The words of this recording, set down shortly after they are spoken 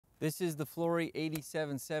This is the Flory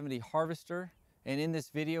 8770 harvester, and in this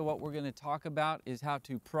video what we're going to talk about is how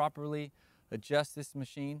to properly adjust this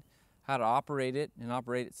machine, how to operate it and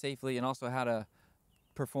operate it safely, and also how to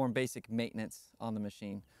perform basic maintenance on the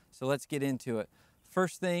machine. So let's get into it.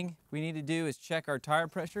 First thing we need to do is check our tire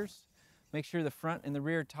pressures. Make sure the front and the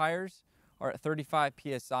rear tires are at 35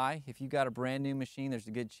 psi. If you've got a brand new machine, there's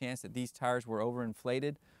a good chance that these tires were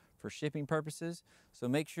overinflated for shipping purposes. So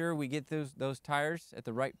make sure we get those tires at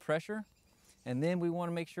the right pressure. And then we want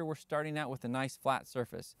to make sure we're starting out with a nice flat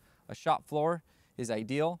surface. A shop floor is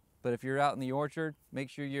ideal, but if you're out in the orchard,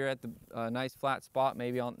 make sure you're at the nice flat spot,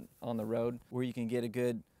 maybe on the road where you can get a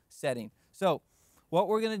good setting. So what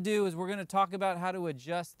we're going to do is we're going to talk about how to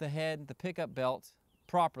adjust the head, the pickup belt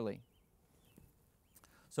properly.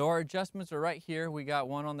 So our adjustments are right here. We got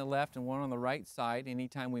one on the left and one on the right side.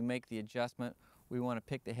 Anytime we make the adjustment, we want to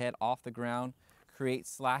pick the head off the ground, create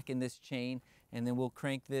slack in this chain, and then we'll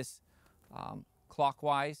crank this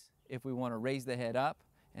clockwise if we want to raise the head up,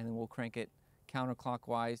 and then we'll crank it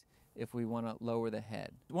counterclockwise if we want to lower the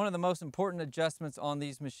head. One of the most important adjustments on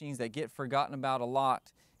these machines that get forgotten about a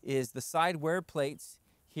lot is the side wear plates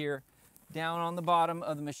here down on the bottom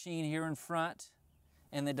of the machine here in front,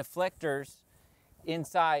 and the deflectors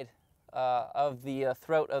inside of the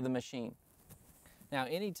throat of the machine. Now,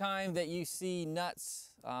 anytime that you see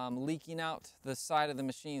nuts leaking out the side of the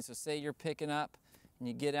machine, so say you're picking up and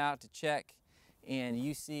you get out to check and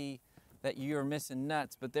you see that you're missing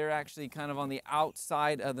nuts, but they're actually kind of on the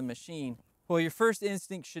outside of the machine. Well, your first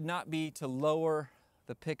instinct should not be to lower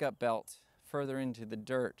the pickup belt further into the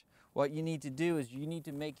dirt. What you need to do is you need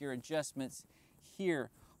to make your adjustments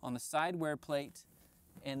here on the side wear plate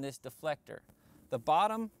and this deflector. The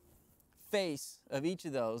bottom face of each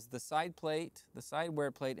of those, the side plate, the side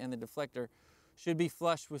wear plate, and the deflector should be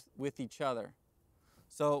flush with each other.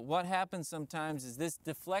 So what happens sometimes is this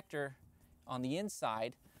deflector on the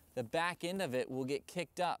inside, the back end of it will get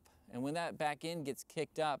kicked up. And when that back end gets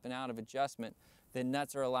kicked up and out of adjustment, then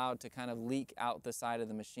nuts are allowed to kind of leak out the side of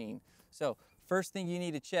the machine. So first thing you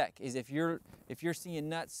need to check is if you're seeing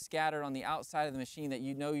nuts scattered on the outside of the machine that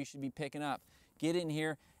you know you should be picking up, get in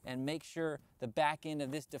here and make sure the back end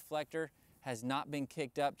of this deflector has not been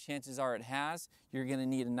kicked up. Chances are it has. You're going to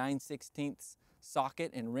need a 9/16 socket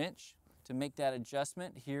and wrench to make that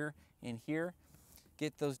adjustment here and here.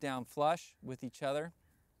 Get those down flush with each other.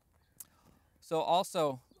 So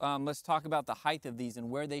also, let's talk about the height of these and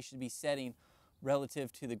where they should be setting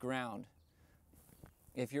relative to the ground.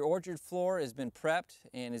 If your orchard floor has been prepped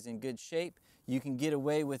and is in good shape, you can get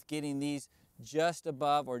away with getting these just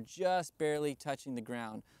above or just barely touching the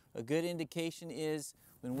ground. A good indication is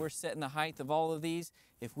when we're setting the height of all of these,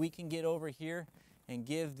 if we can get over here and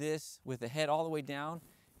give this with the head all the way down,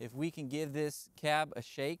 if we can give this cab a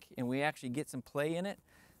shake and we actually get some play in it,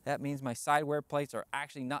 that means my side wear plates are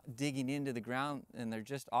actually not digging into the ground and they're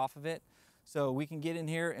just off of it. So we can get in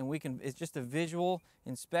here and it's just a visual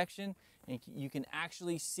inspection, and you can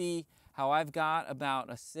actually see how I've got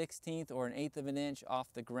about a 1/16 or an 1/8 of an inch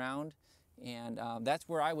off the ground, and that's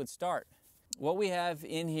where I would start. What we have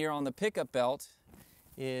in here on the pickup belt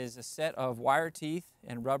is a set of wire teeth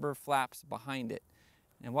and rubber flaps behind it.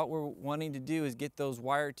 And what we're wanting to do is get those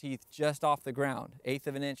wire teeth just off the ground, 1/8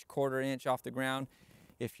 of an inch, 1/4 inch off the ground.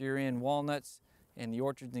 If you're in walnuts and the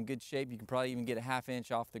orchard's in good shape, you can probably even get a 1/2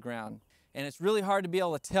 inch off the ground. And it's really hard to be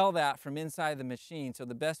able to tell that from inside the machine. So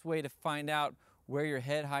the best way to find out where your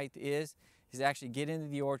head height is actually get into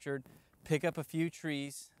the orchard, pick up a few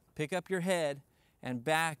trees, pick up your head, and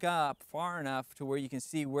back up far enough to where you can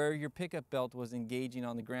see where your pickup belt was engaging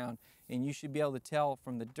on the ground. And you should be able to tell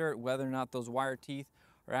from the dirt whether or not those wire teeth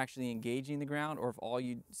are actually engaging the ground, or if all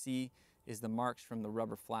you see is the marks from the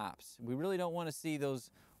rubber flaps. We really don't want to see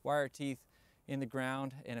those wire teeth in the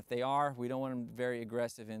ground, and if they are, we don't want them very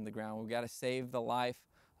aggressive in the ground. We've got to save the life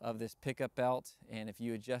of this pickup belt, and if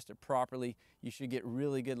you adjust it properly, you should get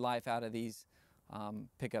really good life out of these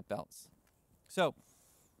pickup belts. So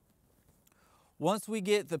once we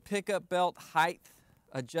get the pickup belt height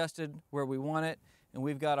adjusted where we want it, and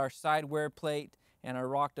we've got our side wear plate and our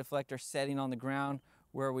rock deflector setting on the ground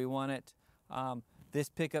where we want it, this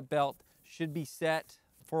pickup belt should be set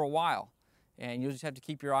for a while. And you'll just have to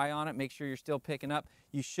keep your eye on it, make sure you're still picking up.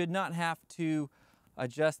 You should not have to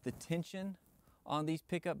adjust the tension on these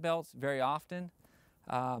pickup belts very often.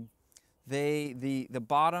 The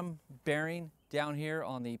bottom bearing down here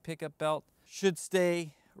on the pickup belt should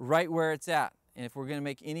stay right where it's at. And if we're going to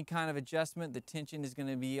make any kind of adjustment, the tension is going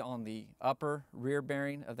to be on the upper rear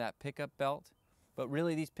bearing of that pickup belt. But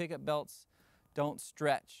really, these pickup belts don't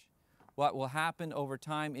stretch. What will happen over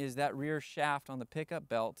time is that rear shaft on the pickup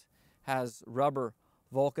belt has rubber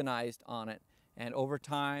vulcanized on it. And over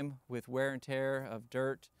time, with wear and tear of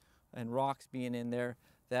dirt and rocks being in there,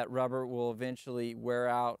 that rubber will eventually wear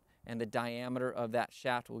out and the diameter of that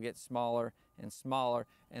shaft will get smaller and smaller.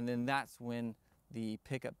 And then that's when the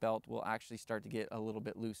pickup belt will actually start to get a little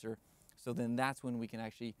bit looser. So then that's when we can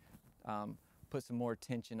actually put some more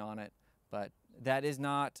tension on it. But that is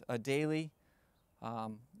not a daily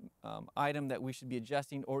item that we should be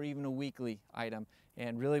adjusting, or even a weekly item.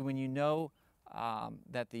 And really, when you know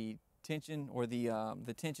that the tension or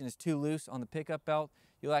the tension is too loose on the pickup belt,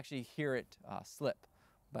 you'll actually hear it slip.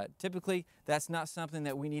 But typically, that's not something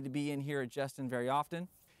that we need to be in here adjusting very often.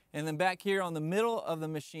 And then back here on the middle of the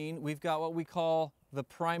machine, we've got what we call the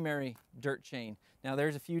primary dirt chain. Now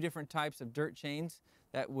there's a few different types of dirt chains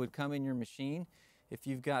that would come in your machine. If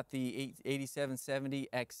you've got the 8770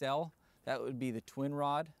 XL, that would be the twin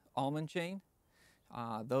rod almond chain.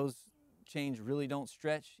 Those chains really don't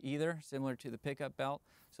stretch either, similar to the pickup belt.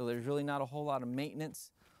 So there's really not a whole lot of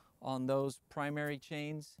maintenance on those primary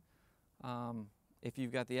chains. If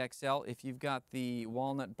you've got the XL, if you've got the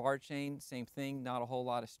walnut bar chain, same thing, not a whole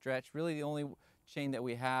lot of stretch. Really the only chain that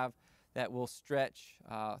we have that will stretch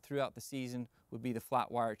throughout the season would be the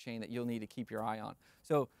flat wire chain that you'll need to keep your eye on.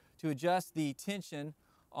 So to adjust the tension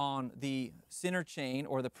on the center chain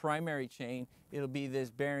or the primary chain, it'll be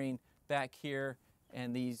this bearing back here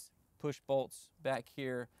and these push bolts back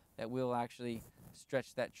here that will actually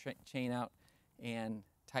stretch that chain out and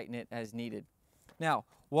tighten it as needed. Now,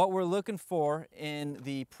 what we're looking for in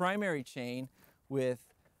the primary chain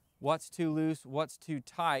with what's too loose, what's too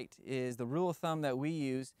tight, is the rule of thumb that we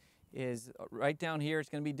use is right down here. It's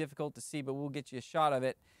going to be difficult to see, but we'll get you a shot of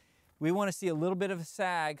it. We want to see a little bit of a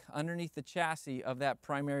sag underneath the chassis of that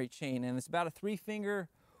primary chain, and it's about a 3-finger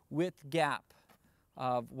width gap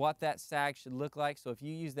of what that sag should look like. So if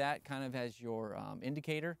you use that kind of as your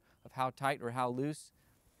indicator of how tight or how loose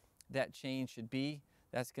that chain should be,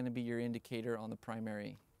 that's going to be your indicator on the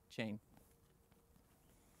primary chain.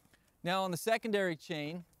 Now on the secondary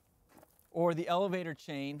chain, or the elevator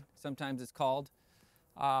chain, sometimes it's called,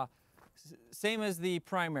 same as the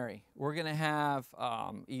primary. We're going to have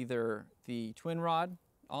either the twin rod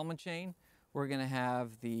almond chain, we're going to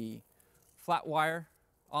have the flat wire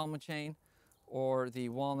almond chain, or the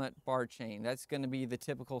walnut bar chain. That's going to be the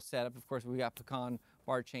typical setup. Of course, we got pecan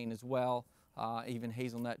bar chain as well, even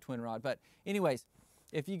hazelnut twin rod. But anyways,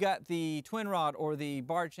 if you got the twin rod or the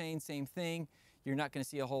bar chain, same thing. You're not going to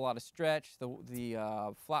see a whole lot of stretch.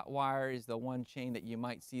 The flat wire is the one chain that you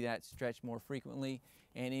might see that stretch more frequently.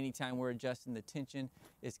 And anytime we're adjusting the tension,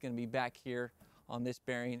 it's going to be back here on this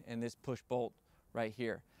bearing and this push bolt right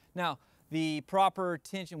here. Now, the proper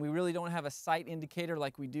tension, we really don't have a sight indicator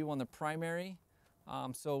like we do on the primary.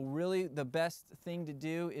 So really the best thing to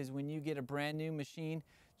do is when you get a brand new machine,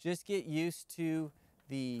 just get used to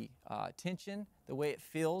the tension, the way it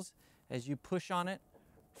feels as you push on it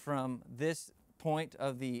from this point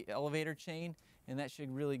of the elevator chain, and that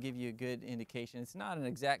should really give you a good indication. It's not an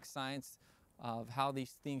exact science of how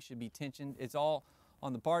these things should be tensioned. It's all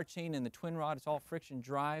on the bar chain and the twin rod, it's all friction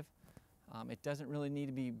drive. It doesn't really need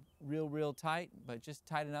to be real tight, but just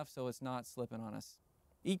tight enough so it's not slipping on us.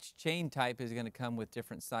 Each chain type is going to come with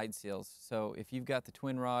different side seals. So if you've got the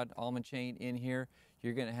twin rod almond chain in here,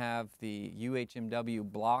 you're going to have the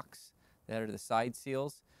UHMW blocks that are the side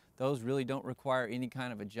seals. Those really don't require any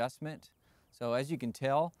kind of adjustment. So as you can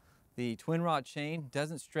tell, the twin rod chain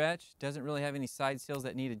doesn't stretch, doesn't really have any side seals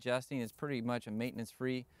that need adjusting. It's pretty much a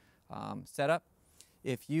maintenance-free setup.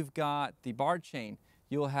 If you've got the bar chain,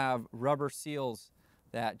 you'll have rubber seals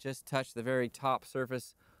that just touch the very top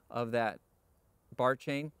surface of that bar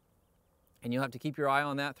chain, and you'll have to keep your eye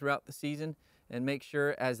on that throughout the season and make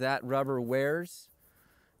sure as that rubber wears,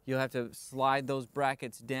 you'll have to slide those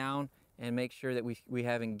brackets down and make sure that we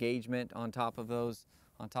have engagement on top of those,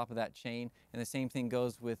 on top of that chain. And the same thing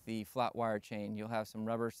goes with the flat wire chain. You'll have some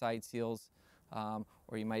rubber side seals,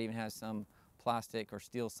 or you might even have some plastic or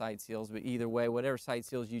steel side seals, but either way, whatever side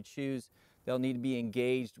seals you choose, they'll need to be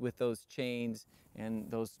engaged with those chains,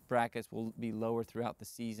 and those brackets will be lower throughout the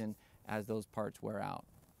season as those parts wear out.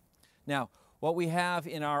 Now, what we have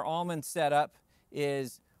in our almond setup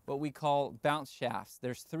is what we call bounce shafts.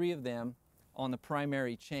 There's 3 of them on the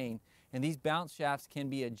primary chain, and these bounce shafts can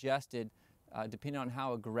be adjusted depending on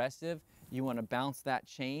how aggressive you want to bounce that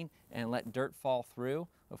chain and let dirt fall through.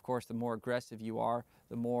 Of course, the more aggressive you are,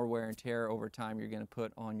 the more wear and tear over time you're going to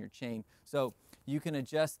put on your chain. So you can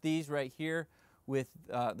adjust these right here with,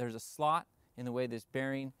 there's a slot in the way this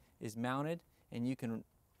bearing is mounted, and you can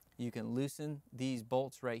loosen these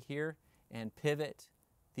bolts right here and pivot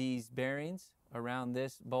these bearings around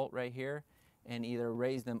this bolt right here and either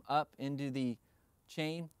raise them up into the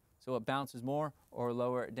chain so it bounces more, or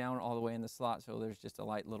lower it down all the way in the slot so there's just a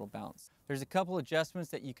light little bounce. There's a couple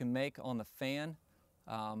adjustments that you can make on the fan.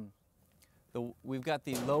 We've got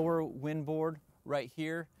the lower wind board right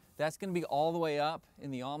here. That's going to be all the way up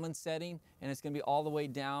in the almond setting, and it's going to be all the way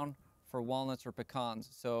down for walnuts or pecans.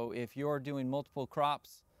 So if you're doing multiple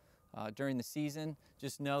crops during the season,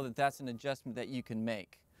 just know that that's an adjustment that you can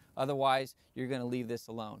make. Otherwise, you're going to leave this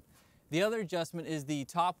alone. The other adjustment is the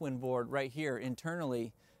top wind board right here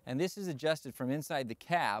internally, and this is adjusted from inside the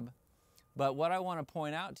cab. But what I want to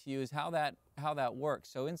point out to you is how that works.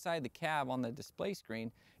 So inside the cab on the display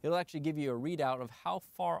screen, it'll actually give you a readout of how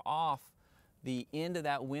far off the end of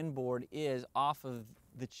that wind board is off of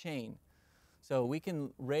the chain. So we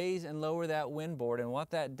can raise and lower that wind board, and what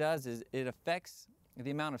that does is it affects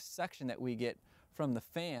the amount of suction that we get from the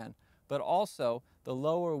fan. But also, the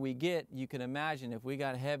lower we get, you can imagine if we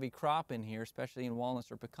got a heavy crop in here, especially in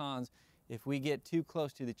walnuts or pecans, if we get too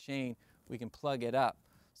close to the chain, we can plug it up.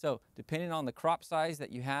 So depending on the crop size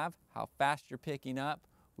that you have, how fast you're picking up,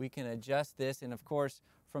 we can adjust this. And of course,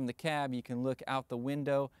 from the cab, you can look out the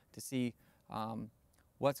window to see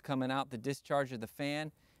what's coming out the discharge of the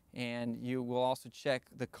fan. And you will also check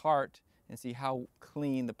the cart and see how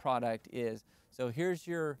clean the product is. So here's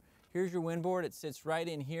your wind board. It sits right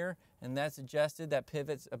in here, and that's adjusted. That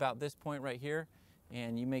pivots about this point right here,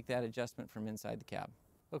 and you make that adjustment from inside the cab.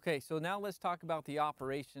 Okay, so now let's talk about the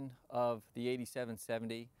operation of the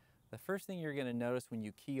 8770. The first thing you're going to notice when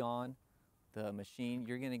you key on the machine,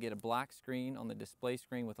 you're going to get a black screen on the display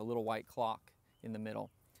screen with a little white clock in the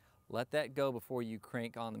middle. Let that go before you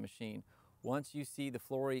crank on the machine. Once you see the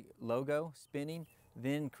Flory logo spinning,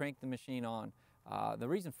 then crank the machine on. The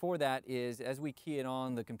reason for that is as we key it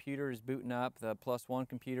on, the computer is booting up, the +1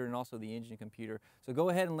 computer and also the engine computer. So go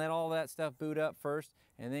ahead and let all that stuff boot up first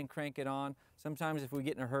and then crank it on. Sometimes if we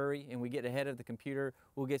get in a hurry and we get ahead of the computer,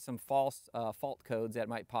 we'll get some false fault codes that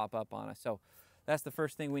might pop up on us. So that's the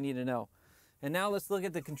first thing we need to know. And now let's look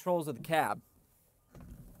at the controls of the cab.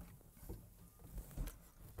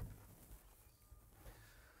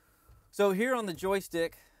 So here on the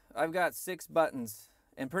joystick, I've got 6 buttons.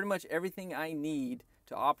 And pretty much everything I need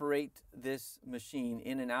to operate this machine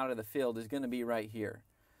in and out of the field is going to be right here.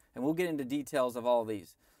 And we'll get into details of all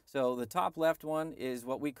these. So the top left one is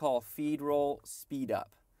what we call feed roll speed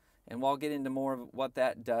up. And we'll get into more of what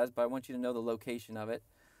that does, but I want you to know the location of it.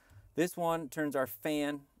 This one turns our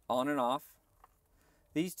fan on and off.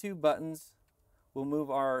 These 2 buttons will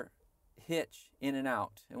move our hitch in and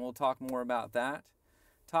out, and we'll talk more about that.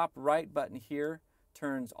 Top right button here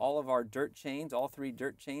turns all of our dirt chains, all 3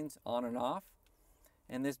 dirt chains, on and off.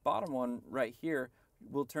 And this bottom one right here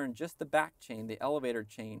will turn just the back chain, the elevator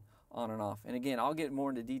chain, on and off. And again, I'll get more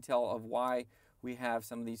into detail of why we have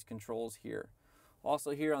some of these controls here.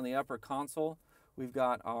 Also here on the upper console, we've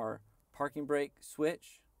got our parking brake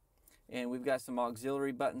switch, and we've got some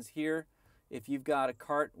auxiliary buttons here. If you've got a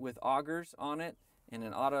cart with augers on it and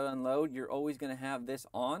an auto unload, you're always going to have this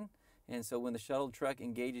on. And so when the shuttle truck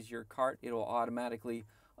engages your cart, it will automatically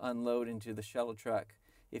unload into the shuttle truck.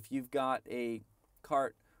 If you've got a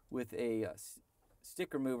cart with a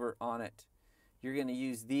stick remover on it, you're going to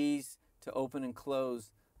use these to open and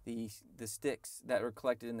close the sticks that are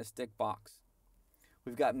collected in the stick box.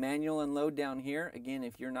 We've got manual unload down here. Again,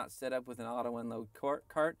 if you're not set up with an auto unload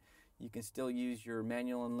cart, you can still use your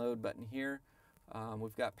manual unload button here.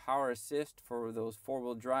 We've got power assist for those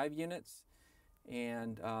 4-wheel drive units.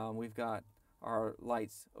 And we've got our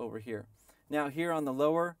lights over here. Now here on the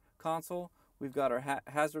lower console, we've got our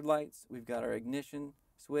hazard lights, we've got our ignition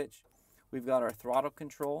switch, we've got our throttle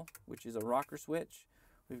control, which is a rocker switch,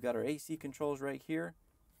 we've got our AC controls right here,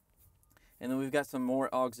 and then we've got some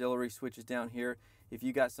more auxiliary switches down here. If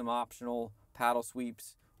you got some optional paddle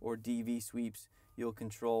sweeps or DV sweeps, you'll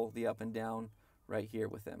control the up and down right here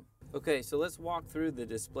with them. Okay, so let's walk through the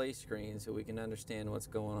display screen so we can understand what's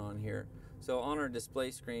going on here. So on our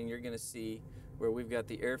display screen, you're going to see where we've got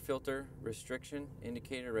the air filter restriction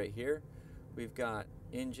indicator right here. We've got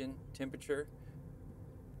engine temperature,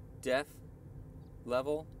 DEF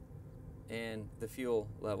level, and the fuel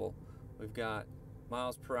level. We've got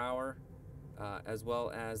miles per hour as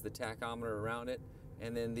well as the tachometer around it.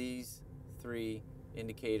 And then these 3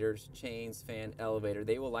 indicators, chains, fan, elevator,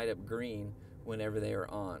 they will light up green whenever they are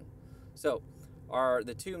on. So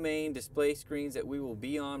the 2 main display screens that we will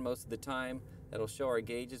be on most of the time that'll show our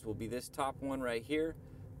gauges will be this top one right here.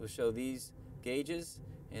 Will show these gauges,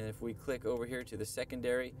 and if we click over here to the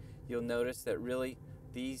secondary, you'll notice that really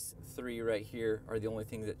these 3 right here are the only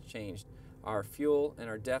things that changed. Our fuel and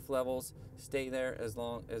our DEF levels stay there as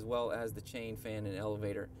well as the chain, fan, and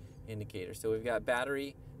elevator indicator. So we've got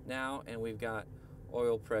battery now, and we've got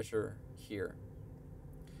oil pressure here.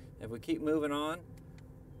 If we keep moving on,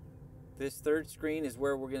 this third screen is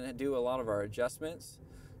where we're going to do a lot of our adjustments.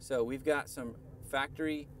 So we've got some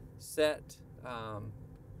factory set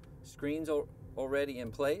screens already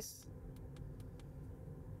in place.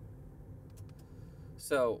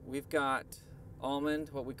 So we've got almond,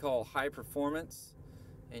 what we call high performance,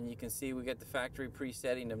 and you can see we get the factory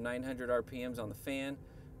presetting of 900 RPMs on the fan.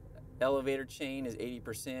 Elevator chain is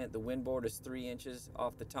 80%, the windboard is 3 inches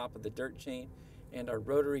off the top of the dirt chain, and our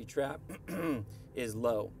rotary trap is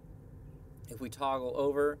low. If we toggle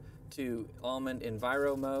over to almond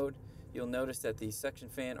enviro mode, you'll notice that the suction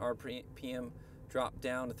fan RPM dropped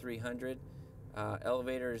down to 300.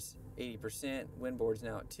 Elevators 80%, windboard's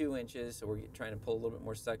now at 2 inches, so we're trying to pull a little bit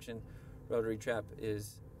more suction. Rotary trap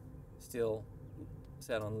is still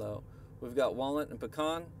set on low. We've got walnut and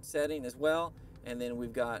pecan setting as well, and then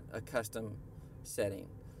we've got a custom setting.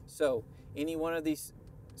 So any one of these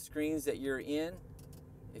screens that you're in,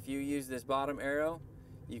 if you use this bottom arrow,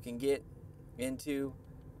 you can get into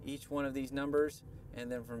each one of these numbers, and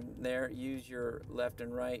then from there use your left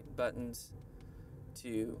and right buttons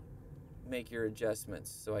to make your adjustments.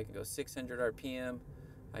 So I can go 600 RPM,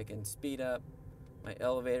 I can speed up my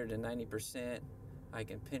elevator to 90%, I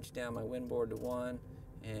can pinch down my windboard to 1,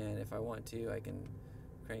 and if I want to, I can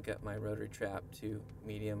crank up my rotary trap to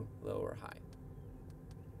medium, low, or high.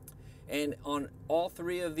 And on all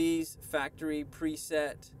 3 of these factory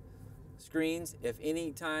preset screens, if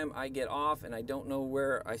any time I get off and I don't know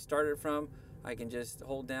where I started from, I can just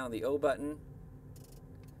hold down the O button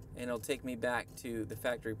and it'll take me back to the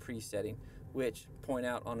factory presetting, which, point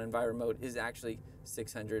out, on enviro mode is actually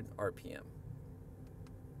 600 RPM.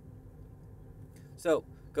 So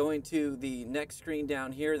going to the next screen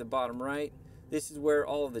down here, the bottom right, this is where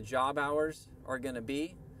all of the job hours are going to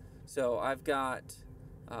be. So I've got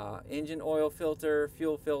engine oil filter,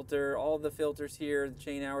 fuel filter, all the filters here, the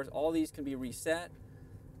chain hours, all these can be reset.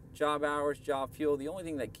 Job hours, job fuel. The only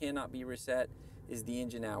thing that cannot be reset is the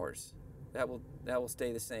engine hours. That will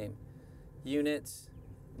stay the same. Units,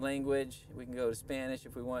 language, we can go to Spanish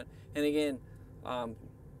if we want. And again,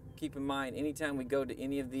 keep in mind, anytime we go to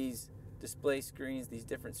any of these display screens, these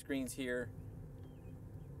different screens here,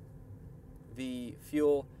 the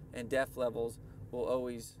fuel and def levels will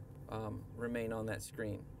always remain on that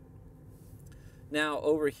screen. Now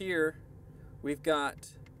over here, we've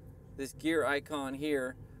got this gear icon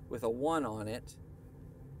here with a 1 on it,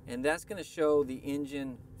 and that's going to show the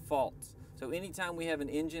engine faults. So anytime we have an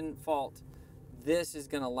engine fault, this is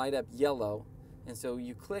going to light up yellow, and so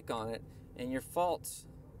you click on it and your faults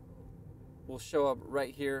will show up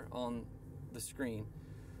right here on the screen.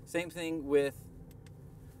 Same thing with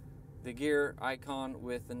the gear icon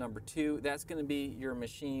with the number 2. That's going to be your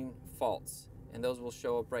machine faults, and those will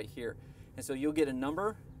show up right here. And so you'll get a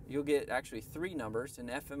number, you'll get actually 3 numbers, an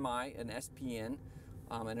FMI, an SPN,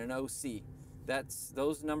 and an OC.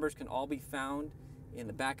 Those numbers can all be found in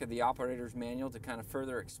the back of the operator's manual to kind of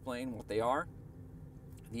further explain what they are.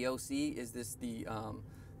 The OC is the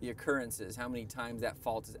occurrences, how many times that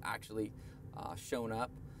fault is actually shown up,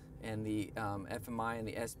 and the FMI and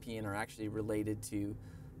the SPN are actually related to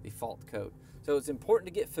the fault code. So it's important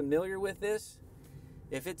to get familiar with this.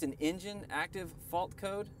 If it's an engine active fault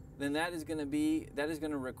code, then that is going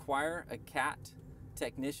to require a CAT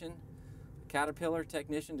technician, a Caterpillar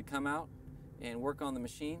technician, to come out and work on the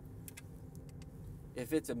machine.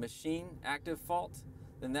 If it's a machine active fault,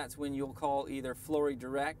 then that's when you'll call either Flory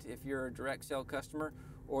Direct if you're a direct sale customer,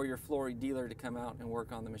 or your Flory dealer to come out and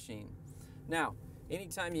work on the machine. Now,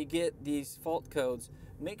 anytime you get these fault codes,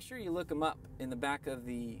 make sure you look them up in the back of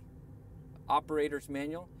the operator's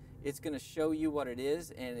manual. It's going to show you what it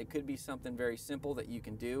is, and it could be something very simple that you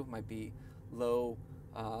can do. It might be low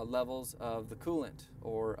levels of the coolant,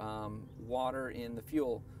 or water in the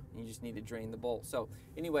fuel. You just need to drain the bolt. So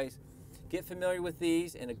anyways, get familiar with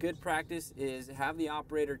these, and a good practice is have the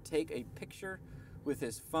operator take a picture with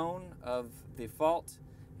his phone of the fault,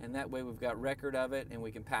 and that way we've got record of it and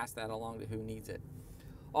we can pass that along to who needs it.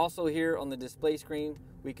 Also here on the display screen,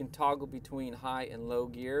 we can toggle between high and low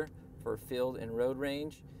gear for field and road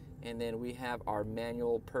range, and then we have our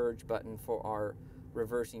manual purge button for our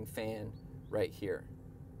reversing fan right here.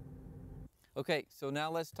 Okay, so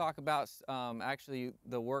now let's talk about actually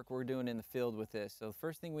the work we're doing in the field with this. So the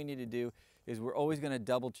first thing we need to do is we're always going to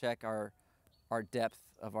double check our depth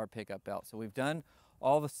of our pickup belt. So we've done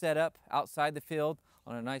all the setup outside the field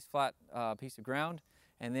on a nice flat piece of ground,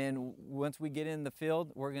 and then once we get in the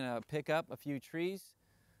field, we're going to pick up a few trees,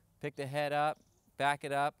 pick the head up, back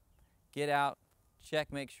it up, get out,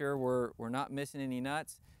 check, make sure we're not missing any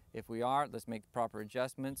nuts. If we are, let's make the proper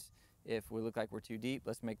adjustments. If we look like we're too deep,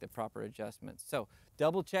 let's make the proper adjustments. So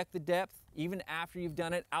double check the depth, even after you've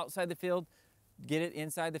done it outside the field, get it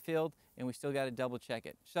inside the field, and we still got to double check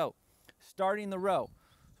it. So starting the row.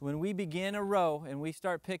 When we begin a row and we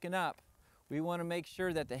start picking up, we want to make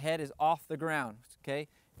sure that the head is off the ground, okay?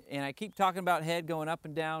 And I keep talking about head going up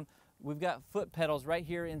and down. We've got foot pedals right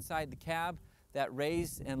here inside the cab that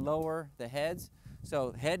raise and lower the heads.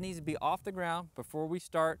 So head needs to be off the ground before we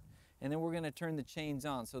start, and then we're going to turn the chains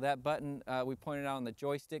on. So that button we pointed out on the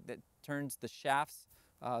joystick that turns the shafts,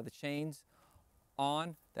 the chains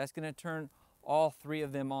on, that's going to turn all three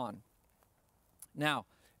of them on. Now,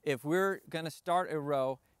 if we're going to start a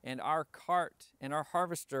row and our cart and our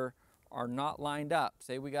harvester are not lined up,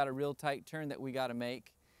 say we got a real tight turn that we got to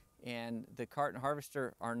make and the cart and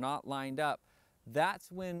harvester are not lined up,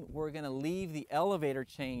 that's when we're going to leave the elevator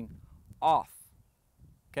chain off,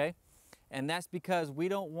 okay? And that's because we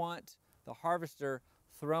don't want the harvester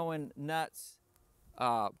throwing nuts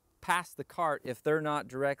past the cart if they're not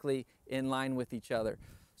directly in line with each other.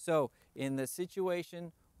 So in the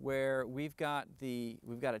situation where we've got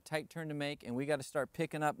a tight turn to make and we got to start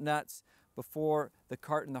picking up nuts before the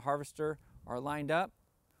cart and the harvester are lined up,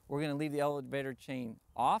 we're going to leave the elevator chain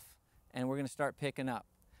off and we're going to start picking up.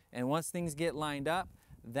 And once things get lined up,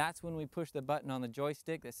 that's when we push the button on the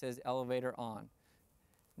joystick that says elevator on.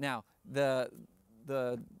 Now, the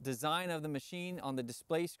design of the machine on the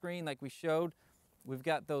display screen, like we showed, we've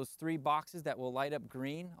got those 3 boxes that will light up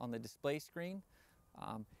green on the display screen.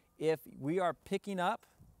 If we are picking up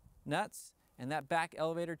nuts and that back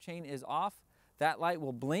elevator chain is off, that light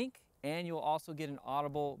will blink and you'll also get an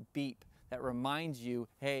audible beep that reminds you,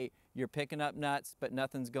 hey, you're picking up nuts, but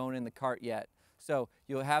nothing's going in the cart yet. So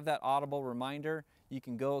you'll have that audible reminder. You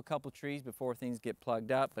can go a couple trees before things get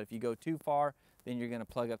plugged up, but if you go too far, then you're going to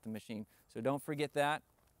plug up the machine. So don't forget that.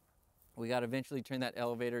 We got to eventually turn that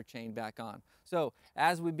elevator chain back on. So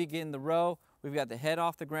as we begin the row, we've got the head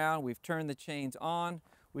off the ground, we've turned the chains on,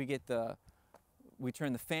 we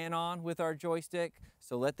turn the fan on with our joystick.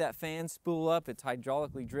 So let that fan spool up. It's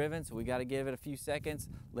hydraulically driven, so we got to give it a few seconds.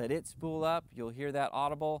 Let it spool up. You'll hear that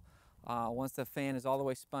audible. Once the fan is all the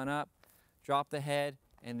way spun up, drop the head,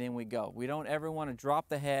 and then we go. We don't ever want to drop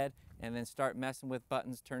the head and then start messing with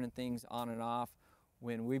buttons, turning things on and off.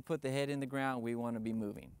 When we put the head in the ground, we want to be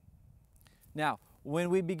moving. Now, when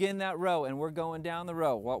we begin that row and we're going down the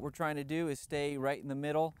row, what we're trying to do is stay right in the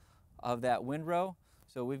middle of that windrow.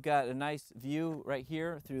 So we've got a nice view right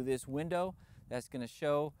here through this window that's going to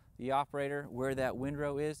show the operator where that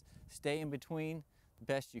windrow is. Stay in between the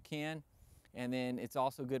best you can. And then it's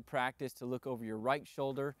also good practice to look over your right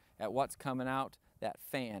shoulder at what's coming out that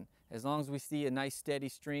fan. As long as we see a nice steady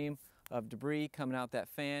stream of debris coming out that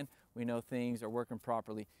fan, we know things are working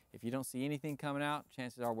properly. If you don't see anything coming out,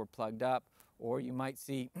 chances are we're plugged up, or you might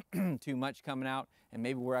see too much coming out and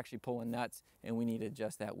maybe we're actually pulling nuts and we need to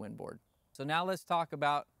adjust that windboard. So now let's talk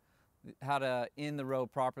about how to end the row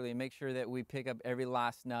properly and make sure that we pick up every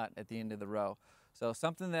last nut at the end of the row. So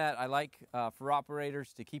something that I like for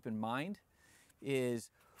operators to keep in mind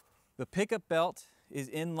is the pickup belt is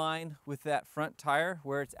in line with that front tire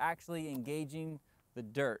where it's actually engaging the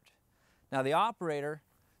dirt. Now the operator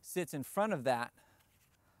sits in front of that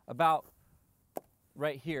about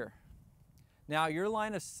right here. Now your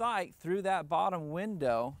line of sight through that bottom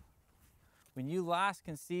window, when you last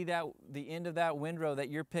can see that the end of that windrow that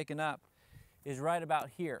you're picking up is right about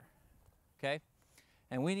here, okay?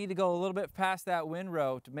 And we need to go a little bit past that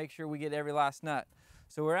windrow to make sure we get every last nut.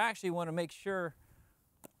 So we actually want to make sure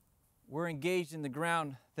we're engaged in the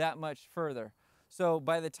ground that much further. So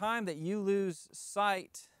by the time that you lose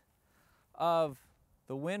sight of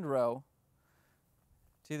the windrow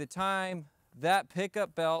to the time that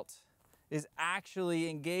pickup belt is actually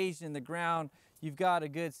engaged in the ground, you've got a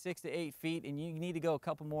good 6 to 8 feet and you need to go a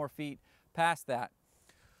couple more feet past that.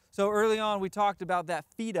 So early on we talked about that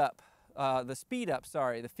feed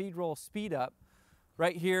roll speed up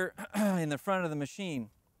right here in the front of the machine.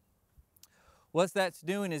 What that's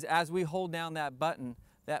doing is as we hold down that button,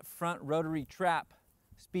 that front rotary trap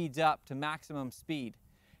speeds up to maximum speed.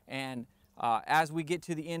 And as we get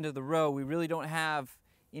to the end of the row, we really don't have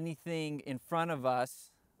anything in front of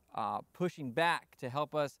us pushing back to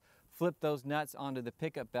help us flip those nuts onto the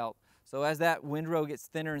pickup belt. So as that windrow gets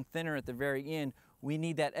thinner and thinner at the very end, we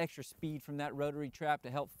need that extra speed from that rotary trap to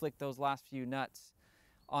help flick those last few nuts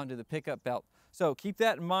onto the pickup belt. So keep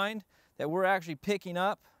that in mind that we're actually picking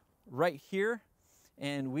up right here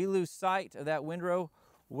and we lose sight of that windrow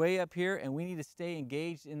way up here and we need to stay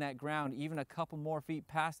engaged in that ground even a couple more feet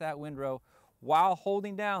past that windrow while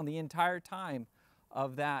holding down the entire time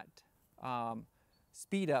of that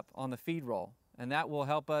speed up on the feed roll. And that will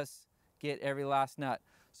help us get every last nut.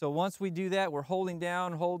 So once we do that, we're holding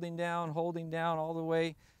down, holding down, holding down all the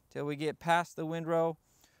way till we get past the windrow.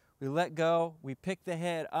 We let go, we pick the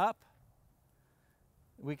head up.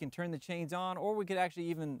 We can turn the chains on, or we could actually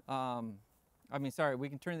even, we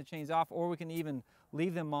can turn the chains off, or we can even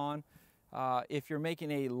leave them on. If you're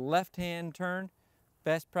making a left-hand turn,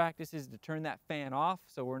 best practice is to turn that fan off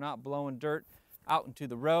so we're not blowing dirt out into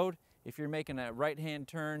the road. If you're making a right-hand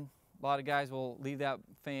turn, a lot of guys will leave that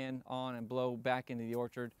fan on and blow back into the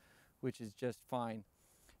orchard, which is just fine.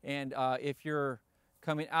 And if you're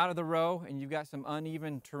coming out of the row and you've got some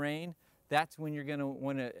uneven terrain, that's when you're gonna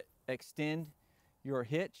wanna extend your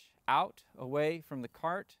hitch out away from the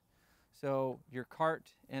cart, so your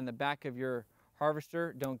cart and the back of your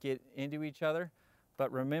harvester don't get into each other.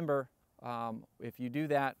 But remember, if you do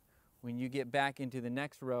that, when you get back into the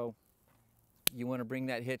next row, you want to bring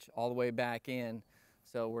that hitch all the way back in,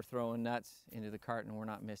 so we're throwing nuts into the cart and we're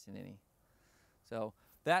not missing any. So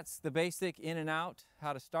that's the basic in and out,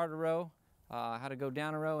 how to start a row, how to go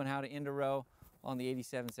down a row, and how to end a row on the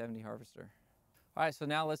 8770 harvester. All right, so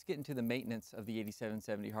now let's get into the maintenance of the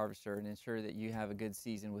 8770 harvester and ensure that you have a good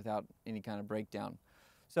season without any kind of breakdown.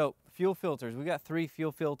 So fuel filters, we got 3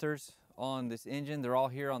 fuel filters on this engine. They're all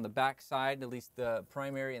here on the back side, at least the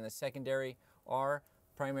primary and the secondary are.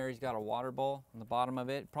 Primary's got a water bowl on the bottom of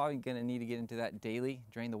it. Probably gonna need to get into that daily,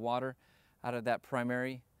 drain the water out of that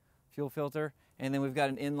primary fuel filter. And then we've got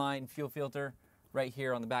an inline fuel filter right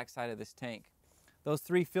here on the back side of this tank. Those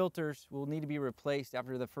 3 filters will need to be replaced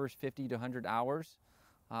after the first 50 to 100 hours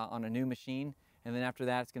on a new machine. And then after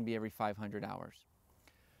that, it's gonna be every 500 hours.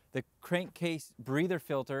 The crankcase breather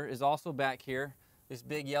filter is also back here. This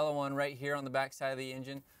big yellow one right here on the back side of the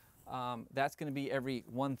engine. That's gonna be every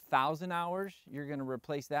 1,000 hours. You're gonna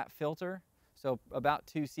replace that filter. So about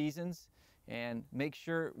 2 seasons. And make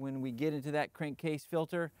sure when we get into that crankcase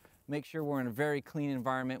filter, make sure we're in a very clean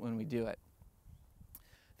environment when we do it.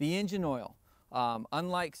 The engine oil.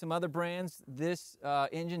 Unlike some other brands, this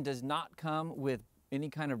engine does not come with any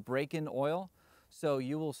kind of break-in oil. So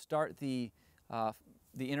you will start the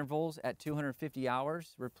intervals at 250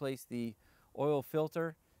 hours, replace the oil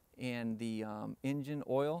filter and the engine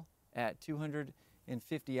oil at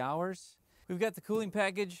 250 hours. We've got the cooling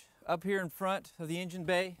package up here in front of the engine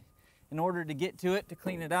bay. In order to get to it, to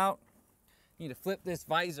clean it out, you need to flip this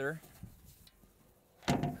visor.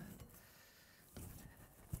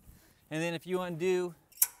 And then if you undo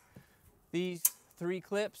these 3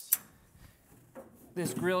 clips,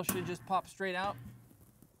 this grill should just pop straight out.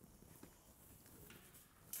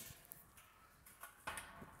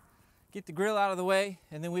 Get the grill out of the way,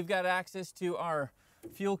 and then we've got access to our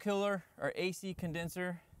fuel cooler, our AC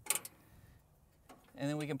condenser, and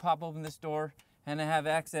then we can pop open this door and have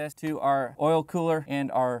access to our oil cooler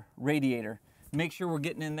and our radiator. Make sure we're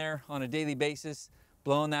getting in there on a daily basis,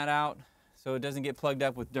 blowing that out so it doesn't get plugged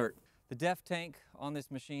up with dirt. The DEF tank on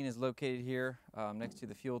this machine is located here next to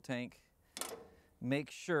the fuel tank.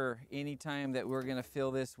 Make sure anytime that we're gonna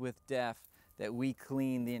fill this with DEF that we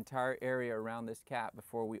clean the entire area around this cap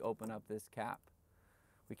before we open up this cap.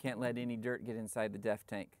 We can't let any dirt get inside the DEF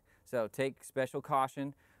tank. So take special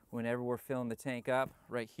caution whenever we're filling the tank up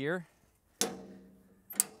right here,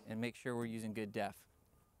 and make sure we're using good DEF.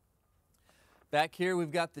 Back here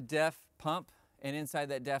we've got the DEF pump, and inside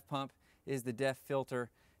that DEF pump is the DEF filter,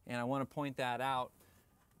 and I want to point that out.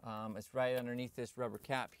 It's right underneath this rubber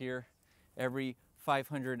cap here. Every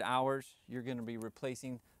 500 hours you're going to be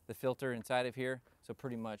replacing the filter inside of here, so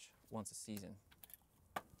pretty much once a season.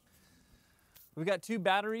 We've got 2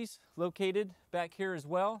 batteries located back here as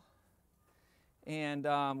well, and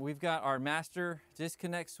we've got our master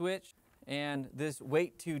disconnect switch and this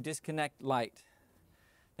wait to disconnect light.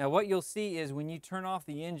 Now what you'll see is when you turn off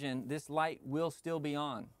the engine, this light will still be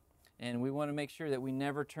on, and we want to make sure that we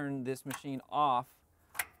never turn this machine off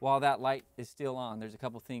while that light is still on. There's a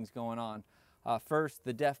couple things going on. First,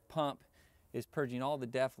 the DEF pump is purging all the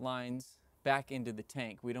DEF lines back into the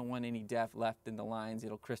tank. We don't want any DEF left in the lines.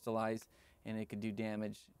 It'll crystallize and it could do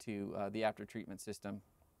damage to the after treatment system.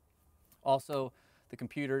 Also, the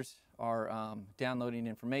computers are downloading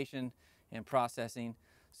information and processing.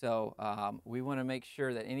 So we want to make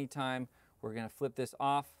sure that anytime we're going to flip this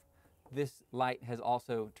off, this light has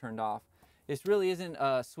also turned off. This really isn't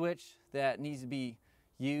a switch that needs to be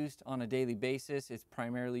used on a daily basis. It's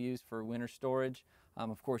primarily used for winter storage.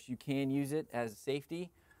 Of course, you can use it as a safety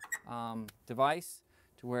device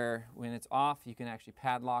to where when it's off, you can actually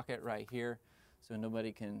padlock it right here so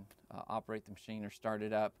nobody can operate the machine or start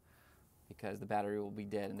it up, because the battery will be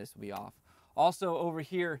dead and this will be off. Also over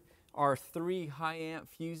here are 3 high amp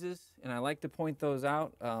fuses, and I like to point those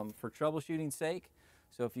out for troubleshooting sake.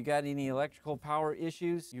 So if you got any electrical power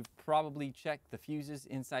issues, you've probably checked the fuses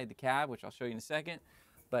inside the cab, which I'll show you in a second.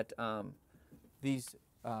 But these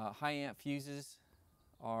high amp fuses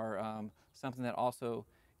are something that also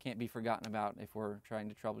can't be forgotten about if we're trying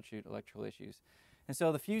to troubleshoot electrical issues. And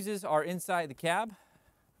so the fuses are inside the cab,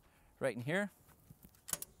 right in here.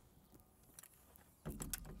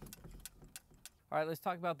 All right, let's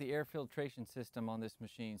talk about the air filtration system on this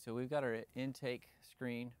machine. So we've got our intake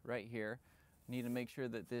screen right here. We need to make sure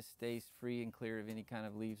that this stays free and clear of any kind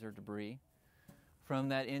of leaves or debris. From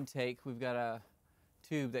that intake, we've got a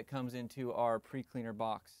tube that comes into our pre-cleaner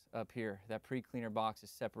box up here. That pre-cleaner box is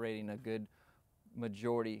separating a good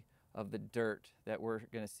majority of the dirt that we're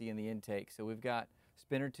going to see in the intake. So we've got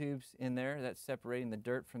spinner tubes in there that's separating the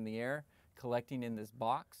dirt from the air, collecting in this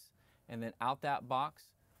box, and then out that box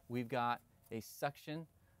we've got a suction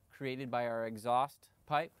created by our exhaust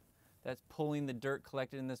pipe that's pulling the dirt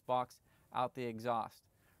collected in this box out the exhaust.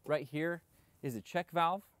 Right here is a check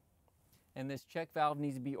valve, and this check valve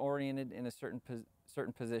needs to be oriented in a certain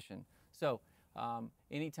position. So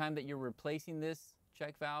anytime that you're replacing this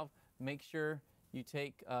check valve, make sure you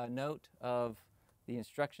take note of the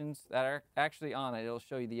instructions that are actually on it. It'll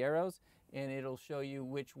show you the arrows, and it'll show you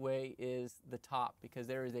which way is the top, because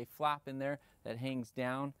there is a flap in there that hangs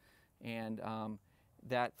down, and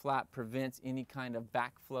that flap prevents any kind of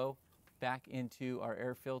backflow back into our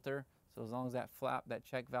air filter. So as long as that flap, that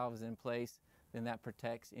check valve is in place, then that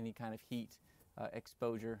protects any kind of heat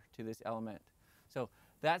exposure to this element. So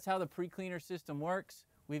that's how the pre-cleaner system works.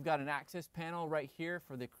 We've got an access panel right here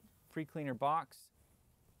for the pre-cleaner box.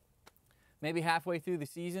 Maybe halfway through the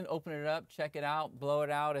season, open it up, check it out, blow it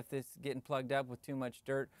out if it's getting plugged up with too much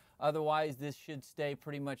dirt. Otherwise, this should stay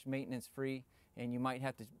pretty much maintenance free, and you might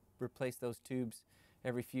have to replace those tubes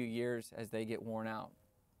every few years as they get worn out.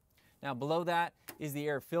 Now below that is the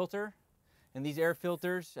air filter, and these air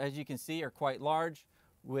filters, as you can see, are quite large.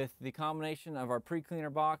 With the combination of our pre-cleaner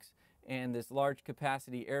box and this large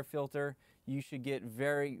capacity air filter, you should get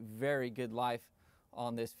very, very good life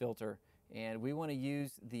on this filter. And we want to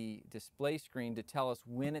use the display screen to tell us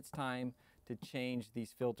when it's time to change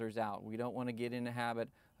these filters out. We don't want to get in the habit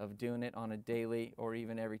of doing it on a daily or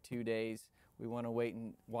even every 2 days. We want to wait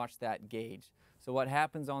and watch that gauge. So what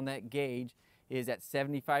happens on that gauge is at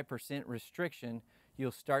 75% restriction,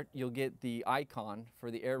 you'll get the icon for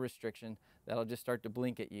the air restriction that'll just start to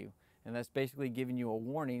blink at you. And that's basically giving you a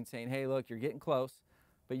warning saying, hey, look, you're getting close,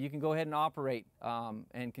 but you can go ahead and operate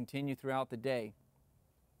and continue throughout the day.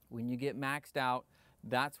 When you get maxed out,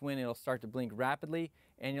 that's when it'll start to blink rapidly,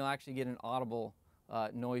 and you'll actually get an audible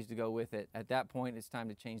noise to go with it. At that point, it's time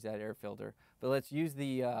to change that air filter. But let's use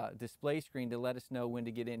the display screen to let us know when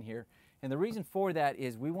to get in here. And the reason for that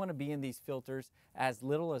is we want to be in these filters as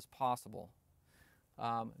little as possible.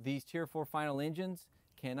 These Tier 4 final engines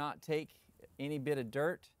cannot take any bit of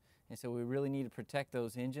dirt, and so we really need to protect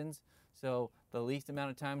those engines. So the least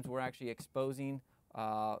amount of times we're actually exposing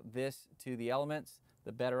this to the elements,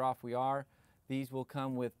 the better off we are. These will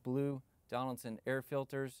come with blue Donaldson air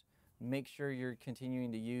filters. Make sure you're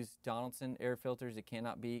continuing to use Donaldson air filters. It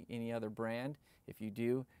cannot be any other brand. If you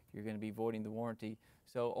do, you're going to be voiding the warranty.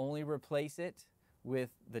 So only replace it with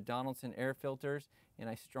the Donaldson air filters, and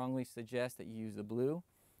I strongly suggest that you use the blue.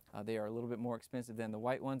 They are a little bit more expensive than the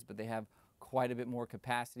white ones, but they have quite a bit more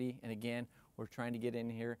capacity. And again, we're trying to get in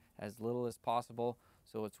here as little as possible,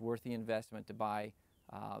 so it's worth the investment to buy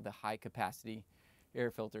the high capacity air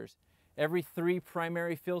filters. Every 3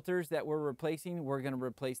 primary filters that we're replacing, we're going to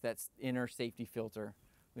replace that inner safety filter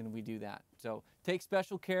when we do that. So take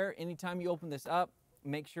special care anytime you open this up.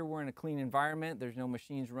 Make sure we're in a clean environment. There's no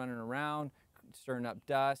machines running around, stirring up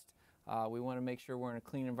dust. We want to make sure we're in a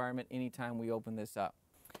clean environment anytime we open this up.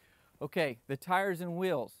 Okay, the tires and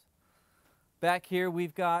wheels. Back here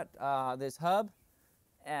we've got this hub.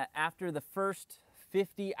 After the first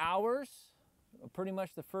 50 hours, pretty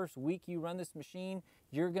much the first week you run this machine,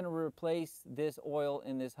 you're going to replace this oil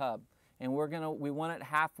in this hub, and we want it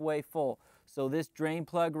halfway full. So this drain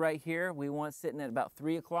plug right here, we want sitting at about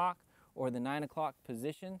 3 o'clock or the 9 o'clock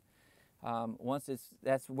position.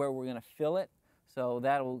 That's where we're going to fill it. So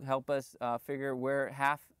that will help us figure where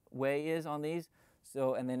halfway is on these.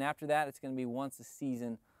 So, and then after that, it's going to be once a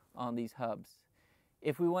season on these hubs.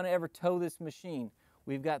 If we want to ever tow this machine,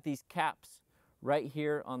 we've got these caps right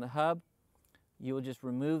here on the hub. You will just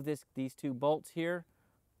remove these 2 bolts here,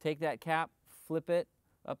 take that cap, flip it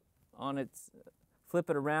up on flip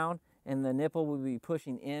it around, and the nipple will be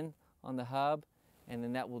pushing in on the hub, and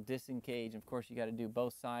then that will disengage. Of course, you got to do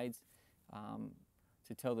both sides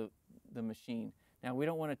to tow the machine. Now, we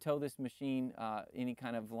don't want to tow this machine any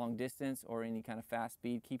kind of long distance or any kind of fast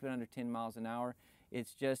speed. Keep it under 10 miles an hour.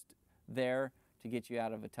 It's just there to get you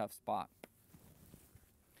out of a tough spot.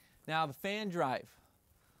 Now the fan drive.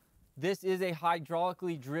 This is a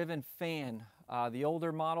hydraulically driven fan. The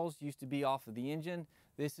older models used to be off of the engine.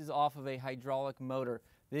 This is off of a hydraulic motor.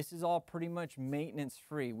 This is all pretty much maintenance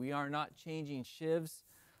free. We are not changing shifts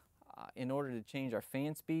in order to change our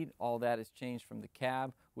fan speed. All that is changed from the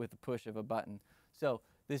cab with the push of a button. So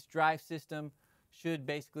this drive system should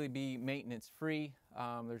basically be maintenance free.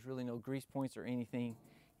 There's really no grease points or anything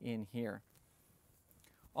in here.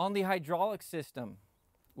 On the hydraulic system,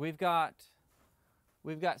 we've got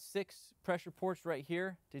 6 pressure ports right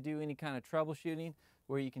here to do any kind of troubleshooting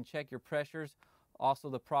where you can check your pressures. Also,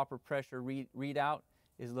 the proper pressure readout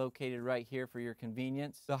is located right here for your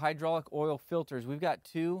convenience. The hydraulic oil filters, we've got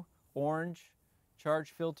 2 orange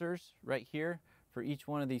charge filters right here for each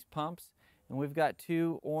one of these pumps. And we've got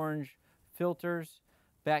 2 orange filters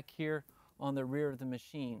back here on the rear of the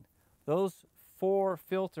machine. Those 4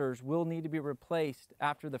 filters will need to be replaced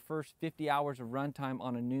after the first 50 hours of runtime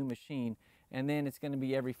on a new machine. And then it's going to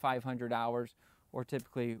be every 500 hours or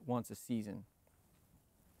typically once a season.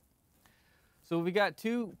 So we got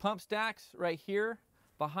 2 pump stacks right here.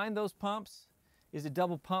 Behind those pumps is a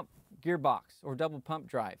double pump gearbox or double pump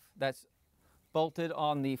drive that's bolted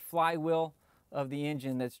on the flywheel of the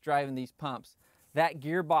engine that's driving these pumps. That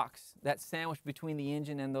gearbox that's sandwiched between the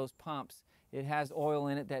engine and those pumps, it has oil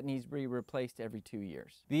in it that needs to be replaced every 2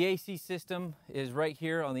 years. The AC system is right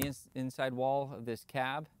here on the inside wall of this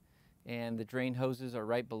cab, and the drain hoses are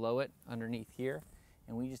right below it underneath here.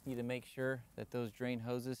 And we just need to make sure that those drain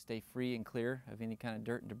hoses stay free and clear of any kind of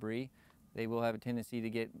dirt and debris. They will have a tendency to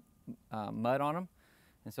get mud on them.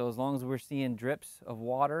 And so as long as we're seeing drips of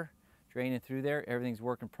water draining through there, everything's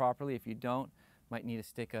working properly. If you don't, might need to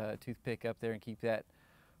stick a toothpick up there and keep that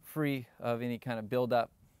free of any kind of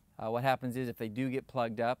buildup. What happens is if they do get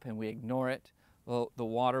plugged up and we ignore it, well, the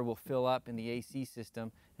water will fill up in the AC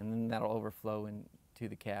system and then that'll overflow into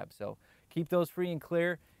the cab. So keep those free and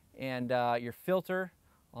clear. And your filter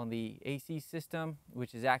on the AC system,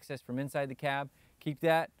 which is accessed from inside the cab, keep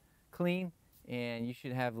that clean and you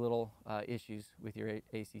should have little issues with your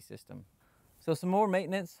AC system. So some more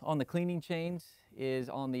maintenance on the cleaning chains is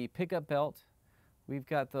on the pickup belt. We've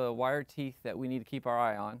got the wire teeth that we need to keep our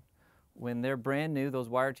eye on. When they're brand new, those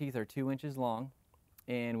wire teeth are 2 inches long,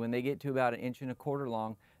 and when they get to about 1.25 inches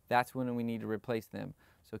long, that's when we need to replace them.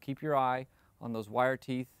 So keep your eye on those wire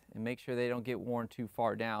teeth and make sure they don't get worn too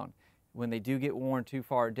far down. When they do get worn too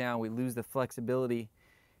far down, we lose the flexibility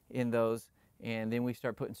in those, and then we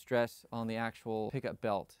start putting stress on the actual pickup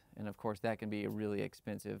belt, and of course that can be a really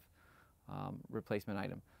expensive replacement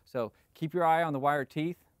item. So keep your eye on the wire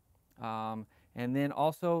teeth. And then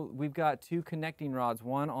also we've got 2 connecting rods,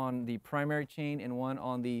 one on the primary chain and one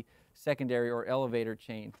on the secondary or elevator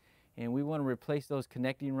chain. And we want to replace those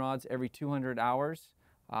connecting rods every 200 hours.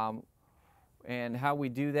 And how we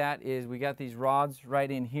do that is we got these rods right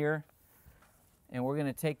in here, and we're going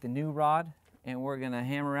to take the new rod and we're going to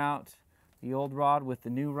hammer out the old rod with the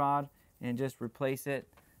new rod and just replace it.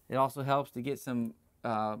 It also helps to get some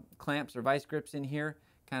clamps or vice grips in here,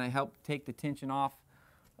 kind of help take the tension off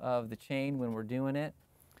of the chain when we're doing it.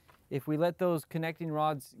 If we let those connecting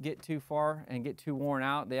rods get too far and get too worn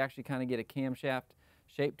out, they actually kind of get a camshaft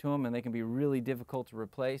shape to them and they can be really difficult to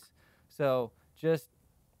replace. So just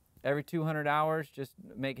every 200 hours, just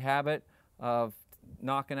make habit of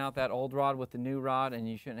knocking out that old rod with the new rod, and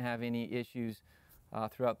you shouldn't have any issues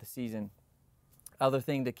throughout the season. Other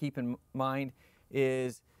thing to keep in mind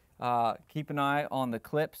is keep an eye on the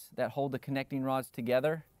clips that hold the connecting rods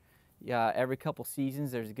together. Every couple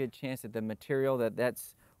seasons there's a good chance that the material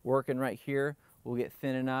that's working right here will get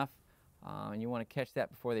thin enough, and you want to catch that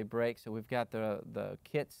before they break. So we've got the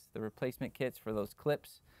kits, the replacement kits for those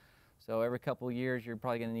clips. So every couple of years you're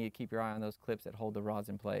probably going to need to keep your eye on those clips that hold the rods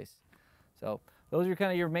in place. So those are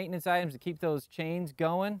kind of your maintenance items to keep those chains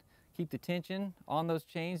going, keep the tension on those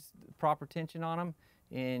chains, proper tension on them,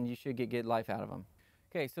 and you should get good life out of them.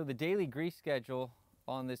 Okay, so the daily grease schedule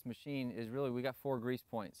on this machine is really, we got 4 grease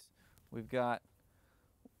points. We've got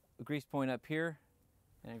a grease point up here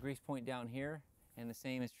and a grease point down here, and the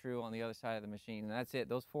same is true on the other side of the machine. And that's it.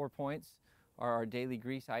 Those 4 points are our daily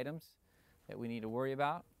grease items that we need to worry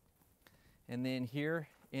about. And then here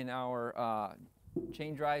in our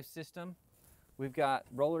chain drive system, we've got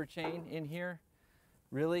roller chain in here.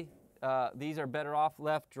 Really, these are better off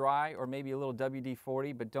left dry or maybe a little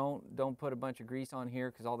WD-40, but don't put a bunch of grease on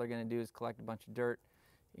here because all they're going to do is collect a bunch of dirt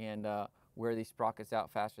and wear these sprockets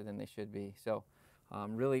out faster than they should be. So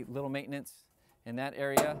really little maintenance in that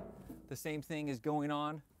area. The same thing is going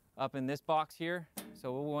on up in this box here.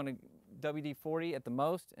 So we'll want a WD-40 at the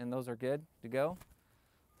most, and those are good to go.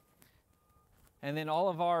 And then all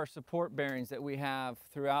of our support bearings that we have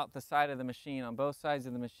throughout the side of the machine, on both sides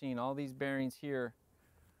of the machine, all these bearings here,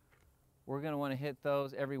 we're going to want to hit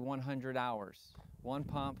those every 100 hours. One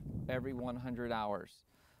pump every 100 hours.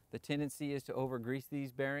 The tendency is to over grease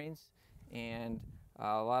these bearings, and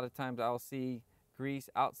a lot of times I'll see grease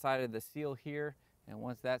outside of the seal here, and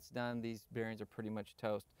once that's done, these bearings are pretty much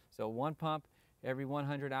toast. So one pump every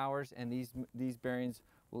 100 hours, and these bearings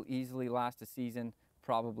will easily last a season,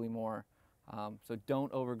 probably more. So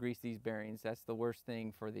don't over grease these bearings. That's the worst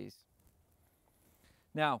thing for these.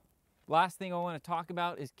 Now, last thing I want to talk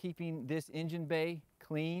about is keeping this engine bay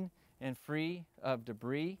clean and free of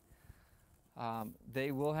debris.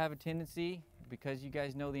 They will have a tendency, because you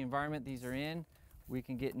guys know the environment these are in, we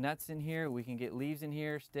can get nuts in here, we can get leaves in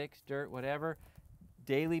here, sticks, dirt, whatever.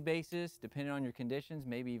 Daily basis, depending on your conditions,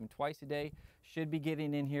 maybe even twice a day, should be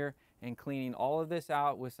getting in here and cleaning all of this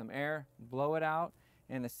out with some air, blow it out.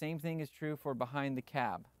 And the same thing is true for behind the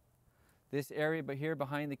cab. This area here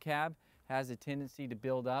behind the cab has a tendency to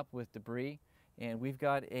build up with debris, and we've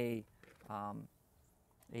got a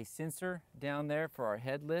sensor down there for our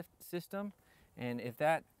head lift system. And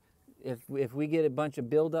if we get a bunch of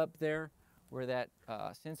buildup there where that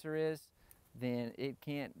sensor is, then it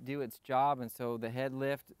can't do its job, and so the head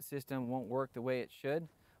lift system won't work the way it should.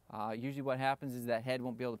 Usually what happens is that head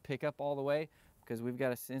won't be able to pick up all the way, because we've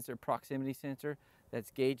got a sensor, proximity sensor, that's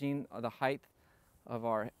gauging the height of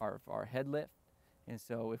our head lift. And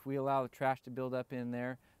so if we allow the trash to build up in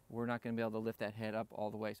there, we're not going to be able to lift that head up all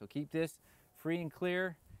the way. So keep this free and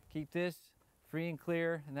clear, keep this free and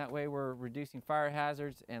clear, and that way we're reducing fire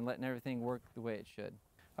hazards and letting everything work the way it should.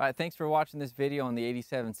 All right, thanks for watching this video on the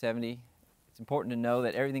 8770. It's important to know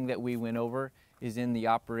that everything that we went over is in the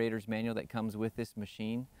operator's manual that comes with this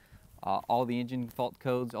machine. All the engine fault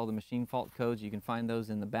codes, all the machine fault codes, you can find those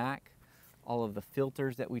in the back. All of the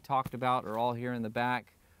filters that we talked about are all here in the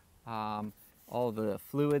back. All of the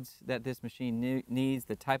fluids that this machine needs,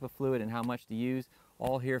 the type of fluid and how much to use,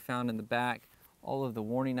 all here found in the back. All of the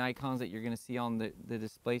warning icons that you're going to see on the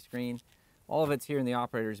display screen, all of it's here in the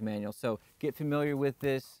operator's manual. So get familiar with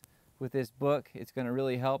this book. It's going to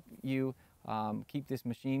really help you keep this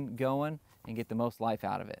machine going and get the most life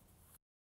out of it.